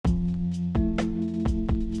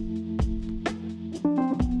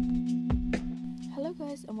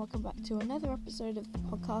welcome back to another episode of the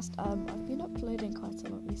podcast. I've been uploading quite a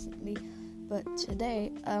lot recently, but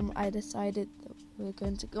today I decided that we're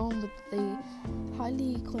going to go on with the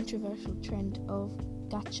highly controversial trend of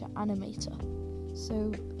Gacha animator.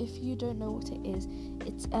 So if you don't know what it is,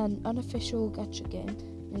 it's an unofficial gacha game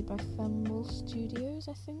made by Femoral Studios,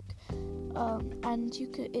 I think, and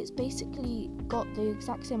it's basically got the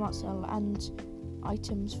exact same art style and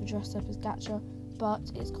items for dress up as gacha, but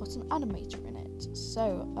it's got an animator in it.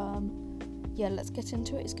 So let's get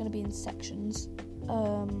into it. It's going to be in sections,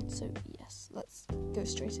 so yes, let's go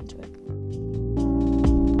straight into it.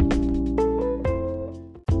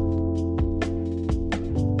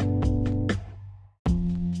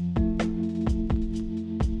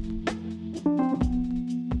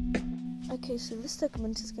 Okay, so this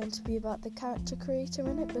segment is going to be about the character creator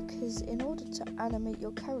in it, because in order to animate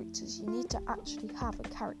your characters, you need to actually have a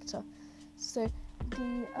character. So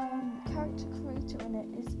the character creator in it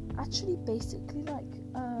is actually basically like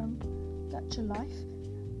Gacha Life,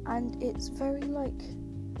 and it's very like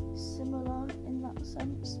similar in that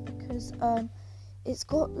sense, because it's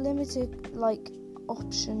got limited like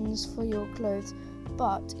options for your clothes,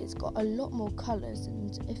 but it's got a lot more colours,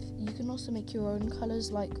 and if you can also make your own colours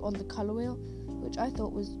like on the colour wheel, which I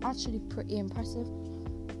thought was actually pretty impressive.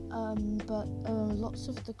 But lots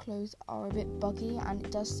of the clothes are a bit buggy, and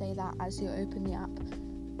it does say that as you open the app,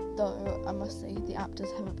 though I must say the app does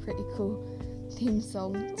have a pretty cool theme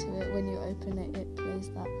song to it. When you open it, it plays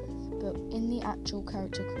that, but in the actual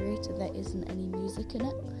character creator there isn't any music in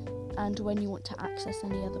it, and when you want to access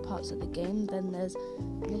any other parts of the game, then there's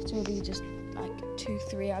literally just like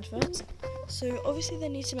 2-3 adverts. So obviously they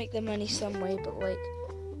need to make their money some way, but like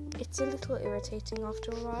it's a little irritating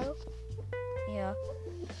after a while. Yeah.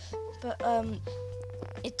 But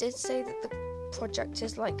it did say that the project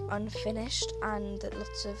is like unfinished, and that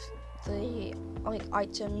lots of the like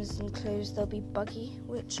items and clothes, they'll be buggy,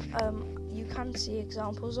 which you can see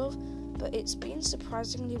examples of, but it's been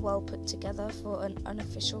surprisingly well put together for an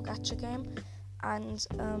unofficial gacha game, and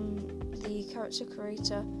the character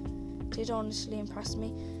creator did honestly impress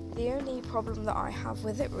me. The only problem that I have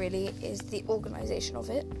with it really is the organisation of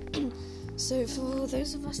it. So for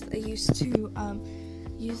those of us that are used to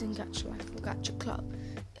using Gacha Life or Gacha Club,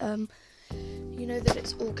 you know that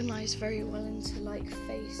it's organised very well into like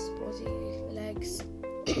face, body, legs,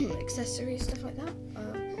 accessories, stuff like that.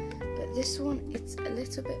 But this one, it's a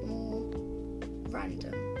little bit more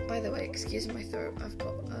random. By the way, excuse my throat, I've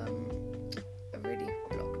got a really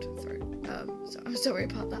blocked throat, so I'm sorry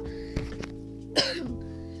about that.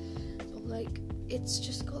 Like, it's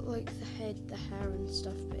just got like the head, the hair and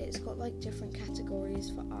stuff, but it's got like different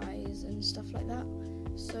categories for eyes and stuff like that.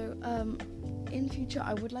 So in future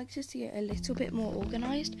I would like to see it a little bit more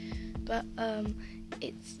organised, but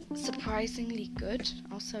it's surprisingly good,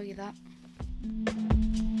 I'll tell you that.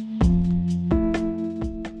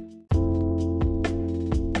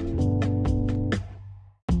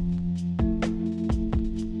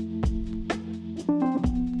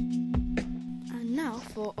 And now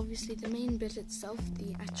for obviously the main bit itself,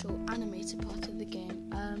 the actual animator part of the game.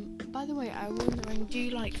 By the way, I'm wondering, do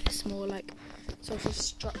you like this more like sort of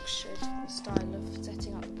structured style of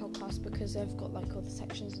setting up the podcast, because they've got like all the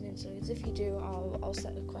sections and interludes? If you do, I'll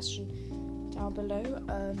set a question down below,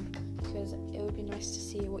 because it would be nice to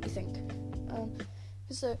see what you think.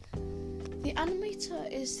 So the animator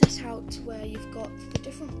is set out to where you've got the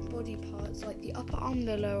different body parts, like the upper arm,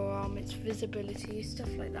 the lower arm, its visibility, stuff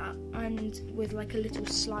like that, and with like a little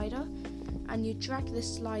slider, and you drag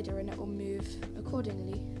this slider and it will move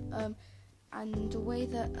accordingly. And the way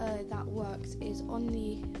that that works is on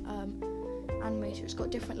the animator, it's got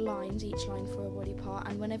different lines, each line for a body part,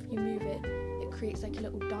 and whenever you move it, it creates like a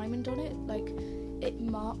little diamond on it, like it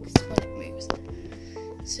marks when it moves.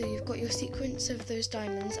 So you've got your sequence of those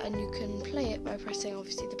diamonds, and you can play it by pressing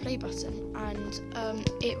obviously the play button, and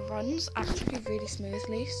it runs actually really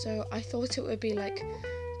smoothly. So I thought it would be like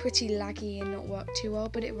pretty laggy and not work too well,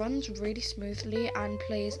 but it runs really smoothly and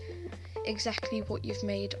plays exactly what you've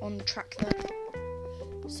made on the track there.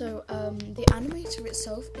 So the animator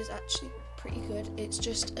itself is actually pretty good. It's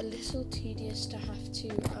just a little tedious to have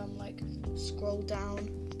to like scroll down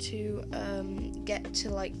to get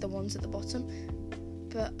to like the ones at the bottom,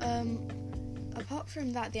 but apart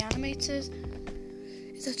from that, the animators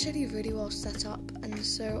is actually really well set up, and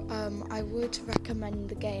so I would recommend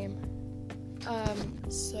the game.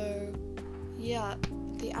 So yeah,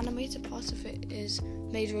 the animator part of it is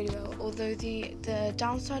made really well, although the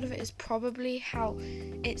downside of it is probably how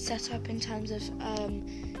it's set up in terms of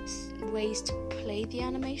ways to play the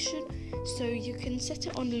animation. So you can set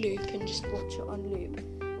it on loop and just watch it on loop,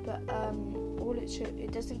 but all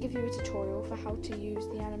it doesn't give you a tutorial for how to use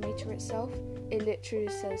the animator itself. It literally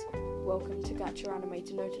says, welcome to Gacha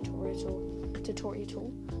Animator, no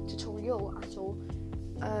tutorial at all.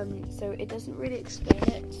 So it doesn't really explain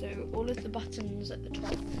it. So all of the buttons at the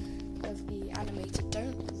top of the animator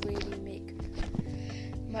don't really make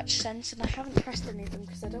much sense, and I haven't pressed any of them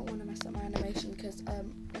because I don't want to mess up my animation, because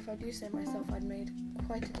if I do say myself, I'd made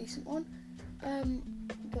quite a decent one.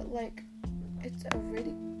 But like, it's a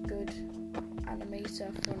really good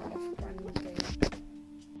animator for an off-brand game.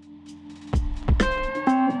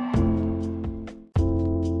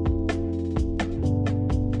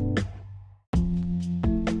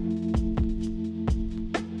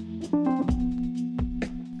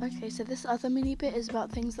 Okay, so this other mini bit is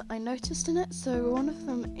about things that I noticed in it. So one of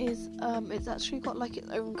them is it's actually got like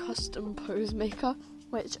its own custom pose maker,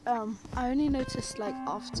 which I only noticed like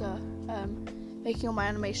after making all my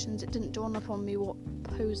animations. It didn't dawn upon me what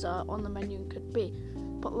poser on the menu could be,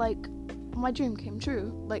 but like my dream came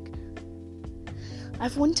true. Like,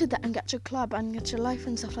 I've wanted that in Gacha Club and Gacha Life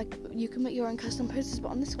and stuff, like you can make your own custom poses, but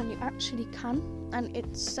on this one you actually can, and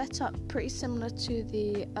it's set up pretty similar to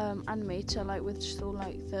the animator, like with just all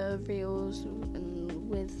like the reels and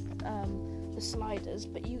with the sliders,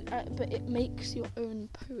 but it makes your own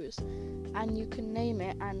pose, and you can name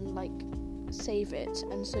it and like save it,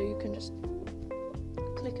 and so you can just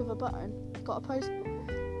click of a button, got a pose.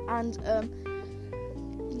 And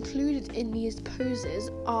included in these poses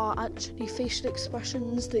are actually facial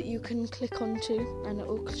expressions that you can click onto, and it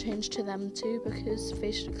will change to them too, because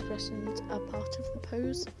facial expressions are part of the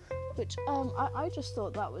pose, which I just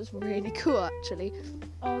thought that was really cool actually,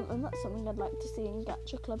 and that's something I'd like to see in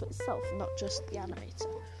Gacha Club itself, not just the animator.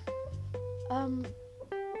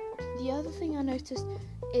 The other thing I noticed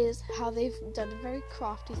is how they've done a very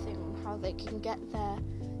crafty thing on how they can get their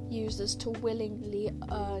users to willingly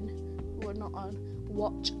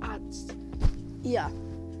watch ads. Yeah,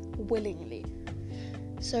 willingly.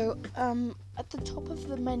 So at the top of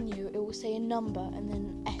the menu it will say a number and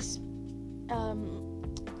then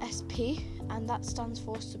SP, and that stands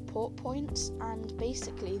for support points, and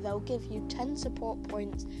basically they'll give you 10 support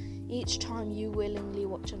points each time you willingly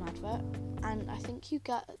watch an advert, and I think you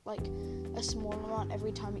get like a small amount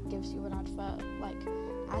every time it gives you an advert, like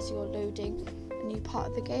as you're loading a new part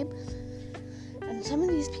of the game. And some of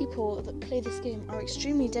these people that play this game are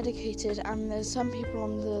extremely dedicated, and there's some people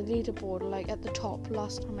on the leaderboard, like at the top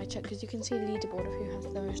last time I checked, because you can see a leaderboard of who has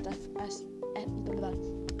the most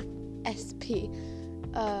SP,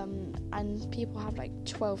 and people have like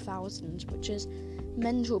 12,000, which is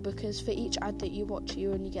mental, because for each ad that you watch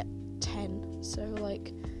you only get 10, so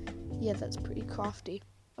like, yeah, that's pretty crafty.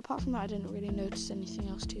 Apart from that, I didn't really notice anything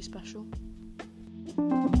else too special.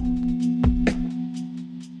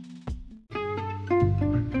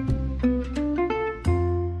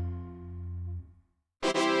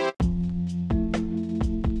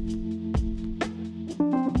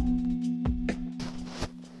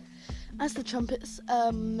 As the trumpets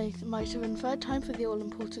might have inferred, time for the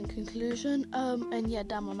all-important conclusion. And yeah,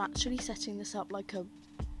 damn, I'm actually setting this up like a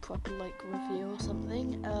proper like review or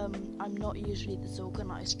something. I'm not usually this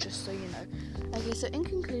organised, just so you know. Okay, so in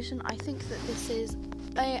conclusion, I think that this is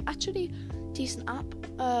a actually decent app.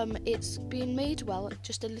 It's been made well,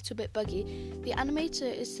 just a little bit buggy. The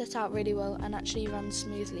animator is set out really well and actually runs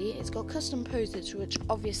smoothly. It's got custom poses, which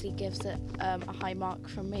obviously gives it a high mark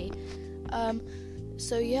from me.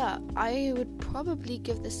 So yeah, I would probably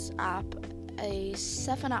give this app a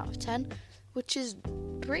 7 out of 10, which is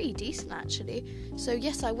pretty decent actually. So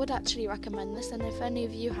yes, I would actually recommend this, and if any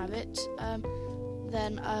of you have it,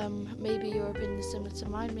 then maybe your opinion is similar to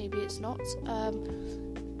mine, maybe it's not.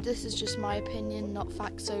 This is just my opinion, not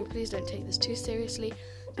fact, so please don't take this too seriously.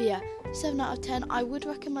 But yeah, 7 out of 10, I would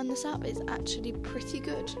recommend this app. It's actually pretty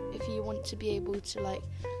good if you want to be able to like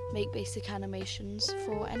make basic animations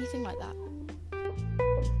for anything like that.